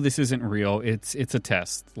we know this isn't real. It's a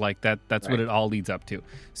test. Like that's Right. what it all leads up to.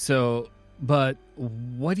 So, but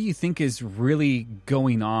what do you think is really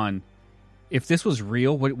going on? If this was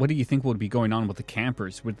real, what do you think would be going on with the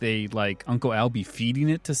campers? Would they, like, Uncle Al be feeding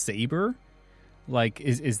it to Saber? Like,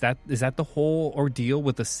 is that the whole ordeal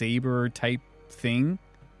with the Saber type thing?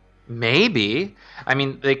 Maybe. I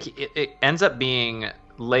mean, like, it ends up being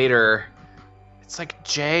later. It's like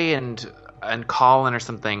Jay and Colin or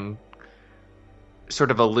something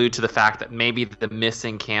sort of allude to the fact that maybe the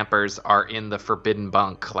missing campers are in the forbidden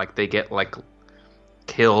bunk. Like, they get, like,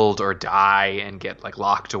 killed or die and get, like,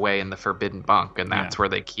 locked away in the forbidden bunk, and that's where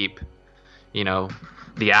they keep, you know,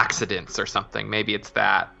 the accidents or something. Maybe it's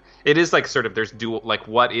that. It is, like, sort of, there's dual, like,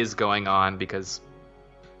 what is going on, because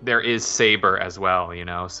there is Saber as well, you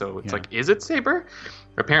know? So it's like, is it Saber?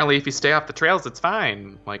 Apparently, if you stay off the trails, it's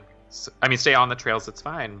fine. Like, stay on the trails, it's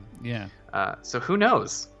fine. Yeah. So who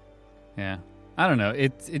knows? Yeah. I don't know.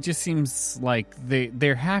 It just seems like they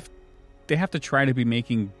have to try to be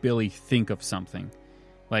making Billy think of something.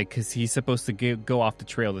 Like, because he's supposed to go off the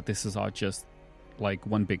trail, that this is all just, like,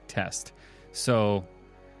 one big test. So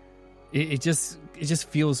it just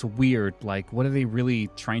feels weird. Like, what are they really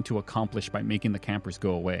trying to accomplish by making the campers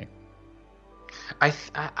go away? I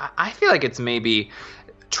feel like it's maybe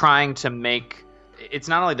trying to make... It's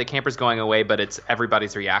not only the campers going away, but it's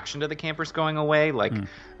everybody's reaction to the campers going away. Like,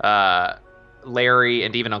 Larry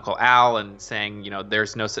and even Uncle Al, and saying, you know,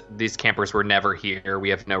 these campers were never here. We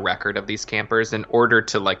have no record of these campers. In order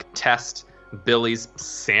to, like, test Billy's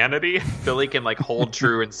sanity, Billy can, like, hold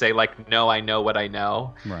true and say, like, no, I know what I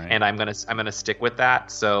know, right, and I'm gonna stick with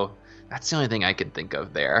that. So that's the only thing I can think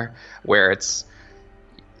of there, where it's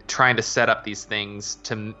trying to set up these things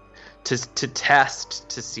to test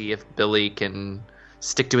to see if Billy can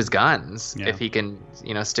stick to his guns, if he can,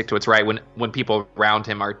 you know, stick to what's right when people around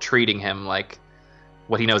him are treating him like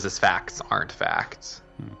what he knows as facts aren't facts.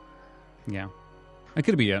 Yeah, that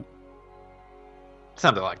could be it.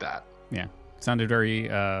 Something like that. Yeah, sounded very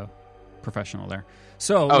professional there.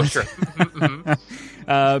 So, sure.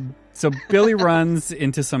 So Billy runs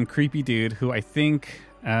into some creepy dude who I think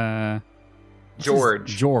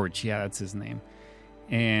George, yeah, that's his name.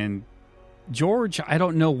 And George, I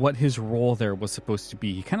don't know what his role there was supposed to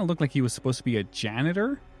be. He kind of looked like he was supposed to be a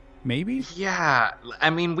janitor, maybe? Yeah, I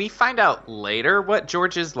mean, we find out later what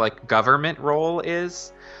George's, like, government role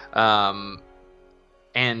is. But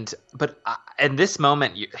in this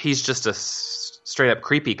moment, he's just a straight up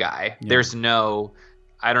creepy guy. Yeah. There's no...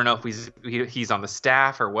 I don't know if he's on the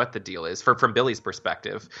staff or what the deal is from Billy's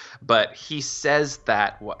perspective, but he says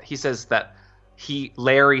that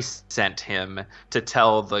Larry sent him to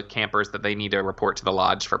tell the campers that they need to report to the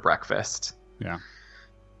lodge for breakfast. Yeah.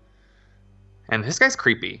 And this guy's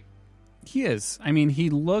creepy. He is. I mean,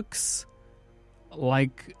 he looks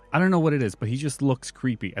like, I don't know what it is, but he just looks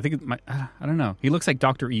creepy. I think I don't know. He looks like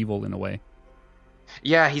Dr. Evil in a way.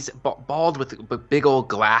 Yeah, he's bald with big old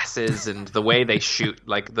glasses, and the way they shoot,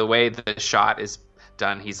 like the way the shot is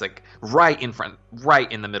done, he's like right in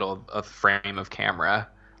the middle of frame of camera.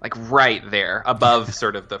 Like right there above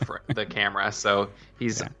sort of the camera. So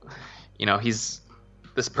he's, you know, he's,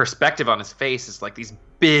 this perspective on his face is like these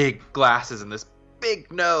big glasses and this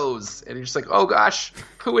big nose. And you're just like, oh gosh,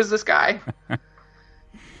 who is this guy?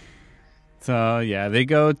 So yeah, they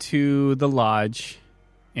go to the lodge,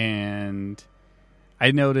 and I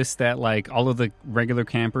noticed that, like, all of the regular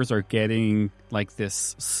campers are getting, like,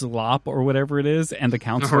 this slop or whatever it is. And the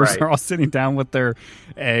counselors are all sitting down with their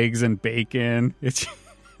eggs and bacon. It's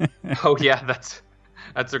oh yeah, that's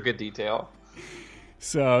a good detail.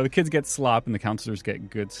 So the kids get slop and the counselors get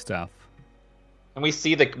good stuff. And we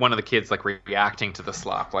see one of the kids, like, reacting to the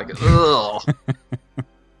slop, like, ugh.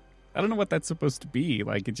 I don't know what that's supposed to be.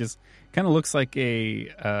 Like, it just kind of looks like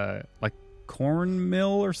a like corn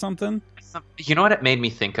mill or something. You know what it made me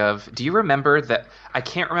think of? Do you remember that? I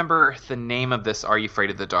can't remember the name of this Are You Afraid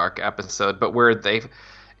of the Dark episode, but where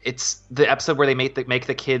it's the episode where they make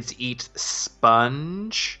the kids eat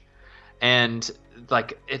sponge, and,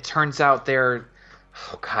 like, it turns out they're,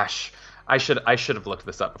 oh gosh, I should have looked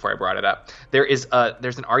this up before I brought it up. There's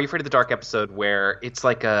an Are You Afraid of the Dark episode where it's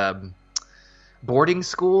like a boarding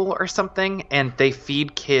school or something, and they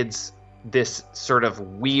feed kids this sort of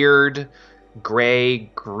weird gray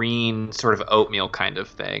green sort of oatmeal kind of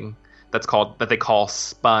thing that they call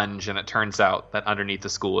sponge, and it turns out that underneath the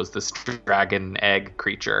school is this dragon egg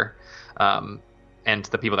creature, and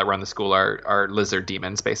the people that run the school are lizard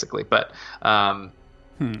demons basically. But I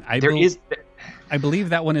believe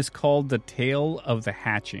that one is called The Tale of the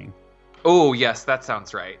Hatching. Oh yes, that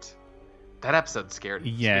sounds right. That episode scared me.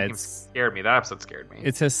 Yeah, scared me. That episode scared me.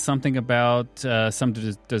 It says something about some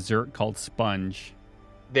dessert called sponge.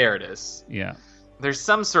 There it is. Yeah. There's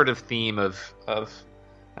some sort of theme of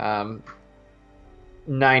 90s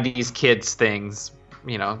kids things,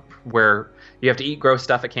 where you have to eat gross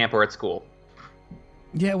stuff at camp or at school.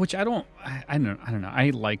 Yeah, which I don't know. I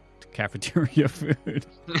liked cafeteria food.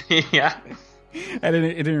 Yeah. It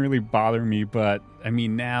didn't really bother me, but I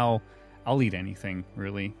mean, now I'll eat anything,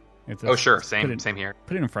 really. Sure. Same here.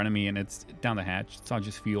 Put it in front of me and it's down the hatch. It's all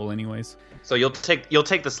just fuel anyways. So you'll take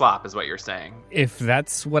the slop is what you're saying. If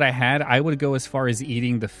that's what I had, I would go as far as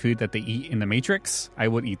eating the food that they eat in the Matrix. I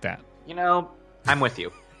would eat that. I'm with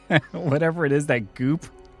you. Whatever it is, that goop,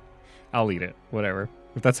 I'll eat it. Whatever.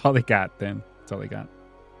 If that's all they got, then that's all they got.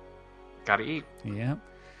 Gotta eat. Yeah.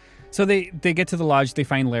 So they get to the lodge. They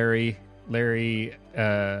find Larry. Larry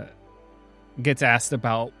gets asked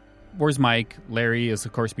about where's Mike. Larry is,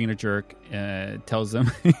 of course, being a jerk. Tells them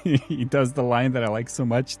he does the line that I like so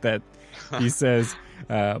much that he says,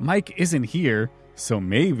 Mike isn't here, so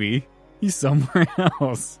maybe he's somewhere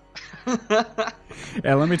else.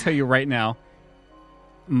 And let me tell you right now,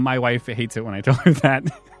 my wife hates it when I tell her that.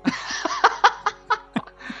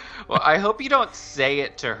 Well, I hope you don't say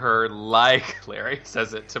it to her like Larry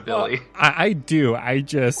says it to Billy. Well, I do. I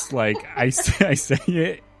just I say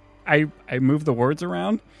it. I move the words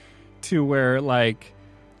around to where like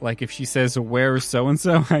if she says where's so and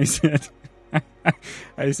so, I say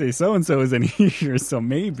so and so isn't here, so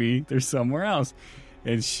maybe there's somewhere else.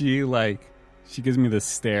 And she gives me this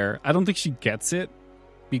stare. I don't think she gets it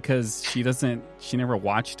because she never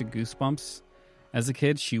watched Goosebumps as a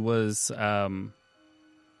kid. She was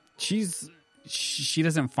she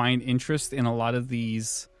doesn't find interest in a lot of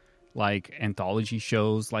these anthology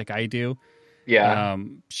shows like I do. Yeah.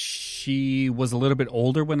 She was a little bit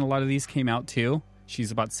older when a lot of these came out too.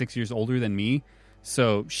 She's about 6 years older than me.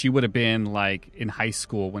 So she would have been in high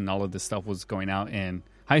school when all of this stuff was going out, and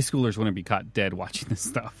high schoolers wouldn't be caught dead watching this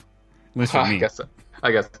stuff. Listen to me. I guess.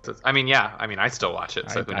 I still watch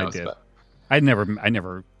it, so who knows? I did. I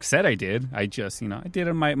never said I did. I just, I did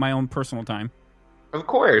it in my own personal time. Of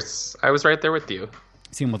course. I was right there with you.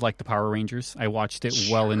 Same with the Power Rangers. I watched it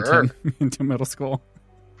well into middle school.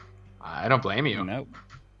 I don't blame you. Nope.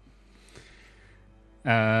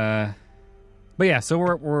 But yeah, so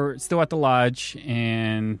we're still at the lodge,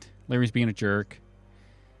 and Larry's being a jerk.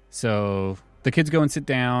 So the kids go and sit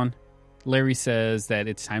down. Larry says that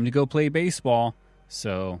it's time to go play baseball.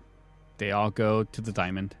 So they all go to the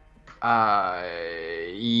diamond.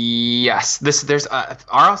 Yes. There's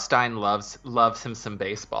R.L. Stine loves him some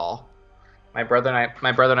baseball. My brother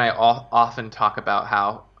and I often talk about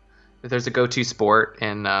how there's a go-to sport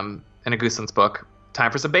in a Goosebumps book.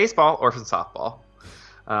 Time for some baseball or some softball.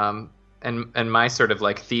 And my sort of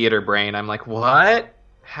theater brain, I'm like, what?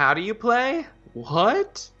 How do you play?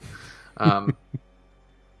 What? And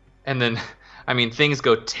then, things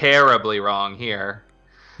go terribly wrong here.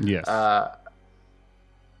 Yes.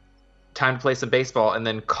 Time to play some baseball, and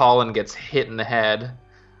then Colin gets hit in the head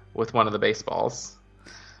with one of the baseballs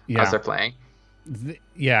as they're playing.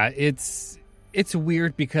 It's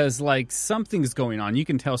weird because something's going on. You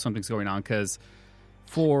can tell something's going on because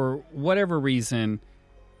for whatever reason,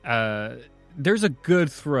 there's a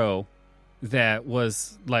good throw that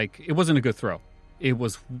was it wasn't a good throw. It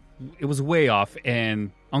was way off,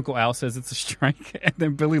 and Uncle Al says it's a strike, and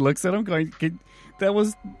then Billy looks at him going, that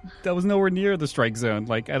was nowhere near the strike zone.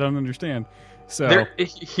 I don't understand. So there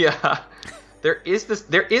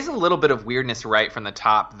is a little bit of weirdness right from the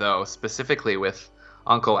top, though, specifically with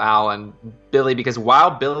Uncle Al and Billy, because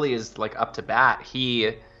while Billy is up to bat,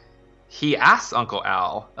 he asks Uncle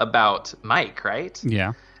Al about Mike, right?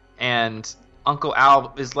 Yeah. And Uncle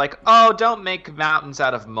Al is like, oh, don't make mountains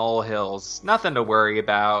out of molehills. Nothing to worry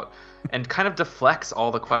about. And kind of deflects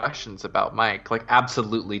all the questions about Mike.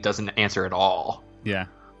 Absolutely doesn't answer at all. Yeah.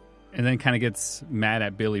 And then kind of gets mad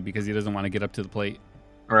at Billy because he doesn't want to get up to the plate.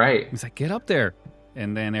 Right. He's like, get up there.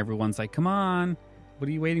 And then everyone's like, come on. What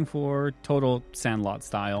are you waiting for? Total Sandlot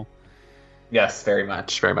style. Yes, very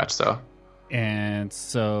much. Very much so. And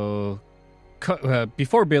so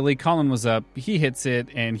before Billy, Colin was up. He hits it,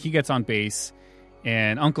 and he gets on base.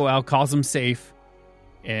 And Uncle Al calls him safe.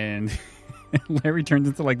 And Larry turns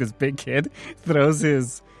into this big kid, throws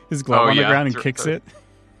his glove on the ground and kicks it.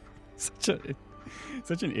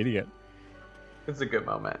 Such an idiot. It's a good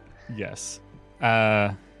moment. Yes.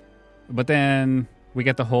 But then we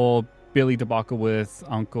get the whole Billy debacle with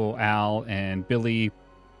Uncle Al, and Billy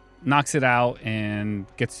knocks it out and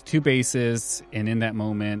gets 2 bases. And in that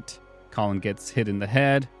moment, Colin gets hit in the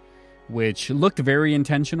head, which looked very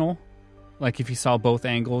intentional. Like if you saw both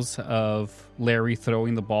angles of Larry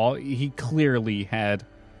throwing the ball, he clearly had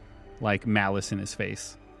like malice in his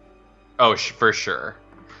face. Oh, for sure.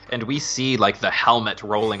 And we see like the helmet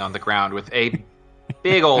rolling on the ground with a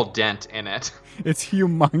big old dent in it. It's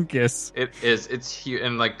humongous. It is. It's huge.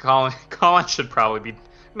 And like Colin should probably be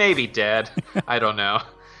maybe dead. I don't know.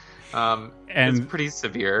 And it's pretty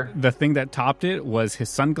severe. The thing that topped it was his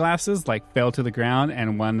sunglasses like fell to the ground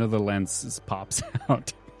and one of the lenses pops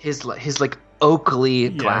out. His like Oakley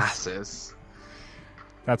glasses.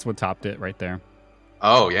 That's what topped it right there.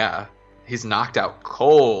 Oh yeah. He's knocked out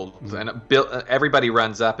cold, and everybody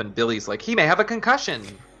runs up, and Billy's like, he may have a concussion.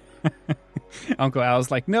 Uncle Al's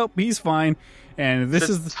like, nope, he's fine. And this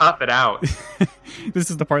is tough it out. This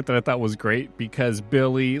is the part that I thought was great because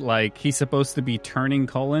Billy, like, he's supposed to be turning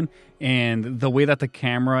Cullen, and the way that the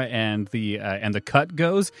camera and the cut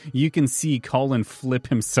goes, you can see Cullen flip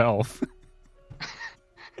himself.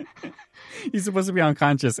 He's supposed to be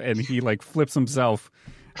unconscious, and he like flips himself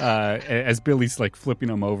as Billy's like flipping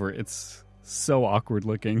him over. It's so awkward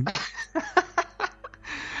looking.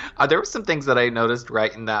 There were some things that I noticed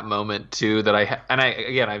right in that moment too that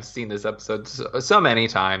I've seen this episode so many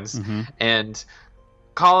times, and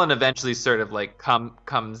Colin eventually sort of like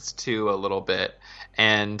comes to a little bit,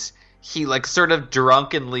 and he like sort of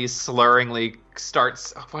drunkenly, slurringly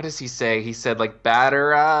starts. What does he say? He said like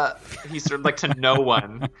batter. He's sort of like to no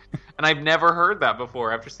one. And I've never heard that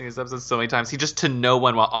before after seeing this episode so many times. He just to no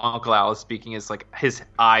one while Uncle Al is speaking is like his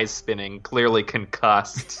eyes spinning, clearly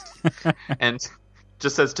concussed. And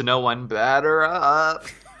just says to no one, batter up.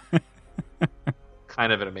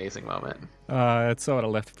 Kind of an amazing moment. It's so out of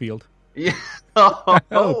left field. Yeah.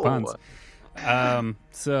 Oh, puns.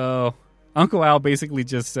 So Uncle Al basically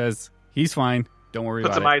just says, he's fine. Don't worry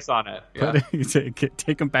about it. Put some ice on it. Yeah.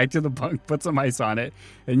 Take him back to the bunk, put some ice on it,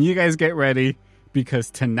 and you guys get ready because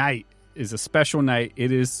tonight is a special night.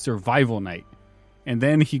 It is survival night. And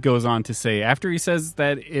then he goes on to say, after he says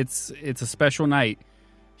that it's a special night,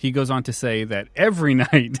 he goes on to say that every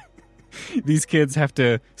night these kids have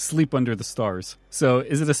to sleep under the stars. So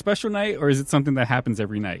is it a special night or is it something that happens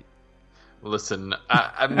every night? Listen,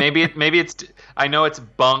 maybe it's. I know it's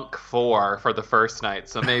bunk 4 for the first night,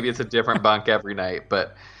 so maybe it's a different bunk every night.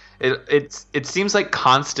 But it seems like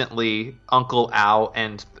constantly Uncle Al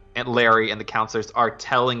and Larry and the counselors are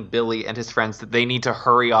telling Billy and his friends that they need to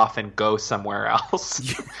hurry off and go somewhere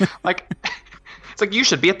else. Like it's like you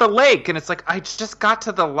should be at the lake, and it's like I just got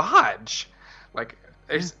to the lodge. Like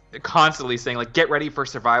it's constantly saying like get ready for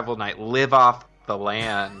survival night, live off the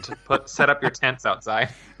land, set up your tents outside,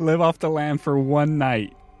 live off the land for one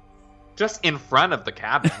night, just in front of the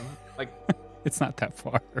cabin. Like it's not that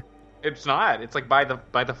far. It's not. It's like by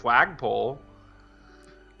the flagpole.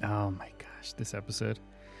 Oh my gosh, this episode.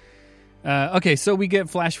 Okay, so we get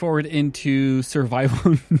flash forward into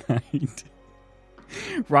survival night.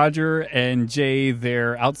 Roger and Jay,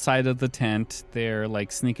 they're outside of the tent. They're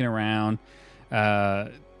like sneaking around.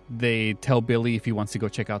 They tell Billy if he wants to go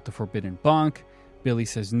check out the forbidden bunk. Billy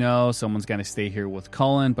says no, someone's got to stay here with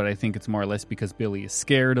Cullen, but I think it's more or less because Billy is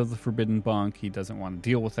scared of the forbidden bunk. He doesn't want to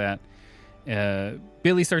deal with that.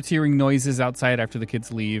 Billy starts hearing noises outside after the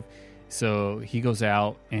kids leave, so he goes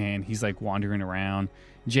out and he's like wandering around.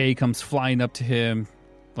 Jay comes flying up to him,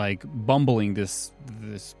 like bumbling this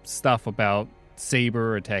stuff about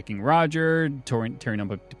Saber attacking Roger, tearing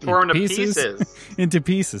him into pieces. Into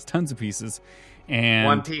pieces, tons of pieces. And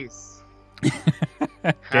One Piece.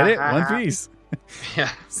 Get it? One Piece. Yeah.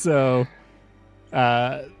 So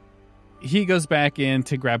he goes back in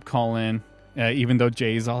to grab Colin, even though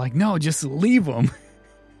Jay's all like, no, just leave him.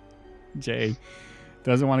 Jay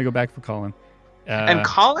doesn't want to go back for Colin. And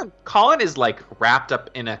Colin is like wrapped up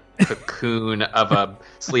in a cocoon of a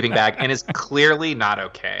sleeping bag and is clearly not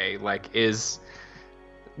okay. Like is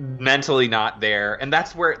mentally not there. And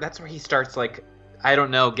that's where he starts like, I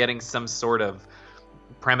don't know, getting some sort of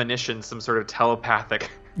premonition, some sort of telepathic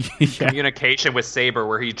communication with Saber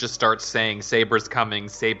where he just starts saying Saber's coming,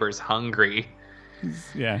 Saber's hungry.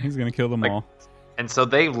 Yeah, he's going to kill them all. And so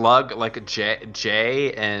they lug like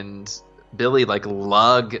Jay and Billy like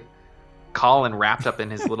lug Colin wrapped up in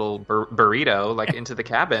his little burrito like into the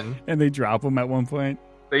cabin. And they drop him at one point.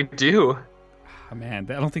 They do. Oh, man,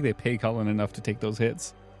 I don't think they pay Colin enough to take those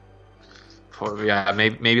hits. Yeah,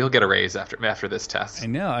 maybe he'll get a raise after this test. I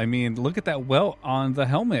know. I mean, look at that welt on the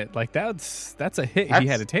helmet. Like that's a hit he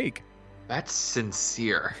had to take. That's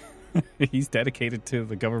sincere. He's dedicated to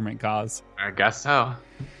the government cause. I guess so.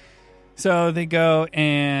 So they go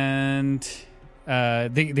and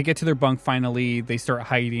they get to their bunk finally. They start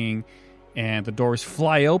hiding, and the doors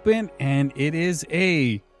fly open, and it is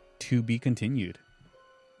a to be continued.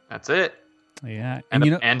 That's it. Yeah. And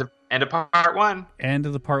And end of part one. end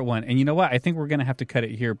of the part one. And you know what? I think we're going to have to cut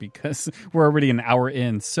it here because we're already an hour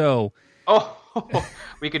in. So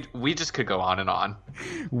we just could go on and on.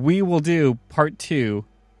 we will do part 2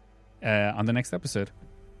 on the next episode.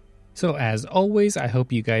 So as always, I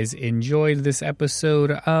hope you guys enjoyed this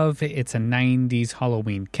episode of It's a 90s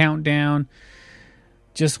Halloween Countdown.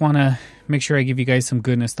 Just want to make sure I give you guys some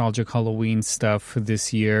good nostalgic Halloween stuff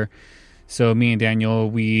this year. So me and Daniel,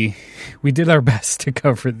 we did our best to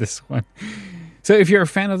cover this one. So if you're a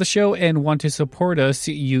fan of the show and want to support us,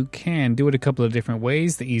 you can do it a couple of different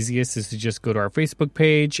ways. The easiest is to just go to our Facebook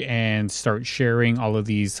page and start sharing all of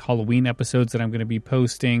these Halloween episodes that I'm going to be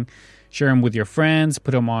posting. Share them with your friends,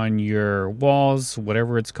 put them on your walls,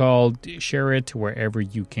 whatever it's called. Share it wherever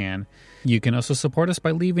you can. You can also support us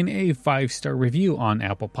by leaving a 5-star review on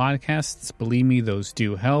Apple Podcasts. Believe me, those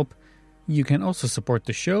do help. You can also support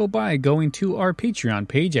the show by going to our Patreon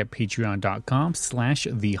page at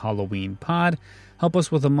patreon.com/thehalloweenpod. Help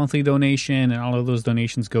us with a monthly donation, and all of those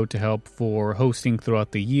donations go to help for hosting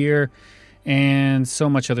throughout the year and so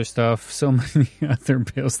much other stuff, so many other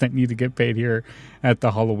bills that need to get paid here at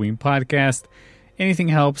the Halloween Podcast. Anything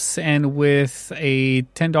helps, and with a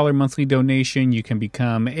 $10 monthly donation, you can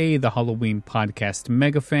become the Halloween Podcast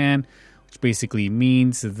mega fan, which basically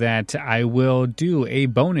means that I will do a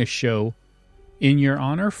bonus show in your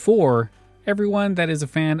honor for everyone that is a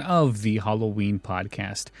fan of the Halloween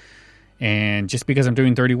Podcast. And just because I'm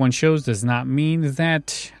doing 31 shows does not mean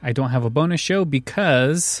that I don't have a bonus show,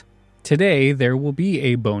 because today there will be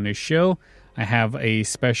a bonus show. I have a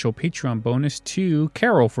special Patreon bonus to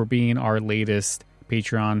Carol for being our latest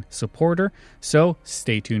Patreon supporter, so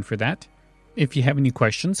stay tuned for that. If you have any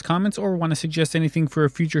questions, comments, or want to suggest anything for a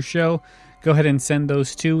future show, go ahead and send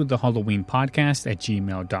those to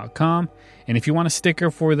thehalloweenpodcast@gmail.com. And if you want a sticker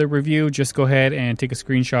for the review, just go ahead and take a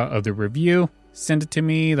screenshot of the review, send it to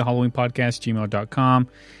me, thehalloweenpodcast@gmail.com,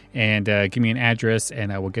 and give me an address,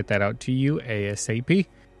 and I will get that out to you ASAP.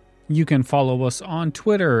 You can follow us on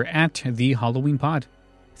Twitter at @thehalloweenpod.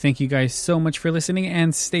 Thank you guys so much for listening,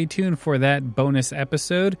 and stay tuned for that bonus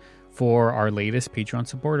episode for our latest Patreon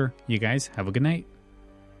supporter. You guys have a good night.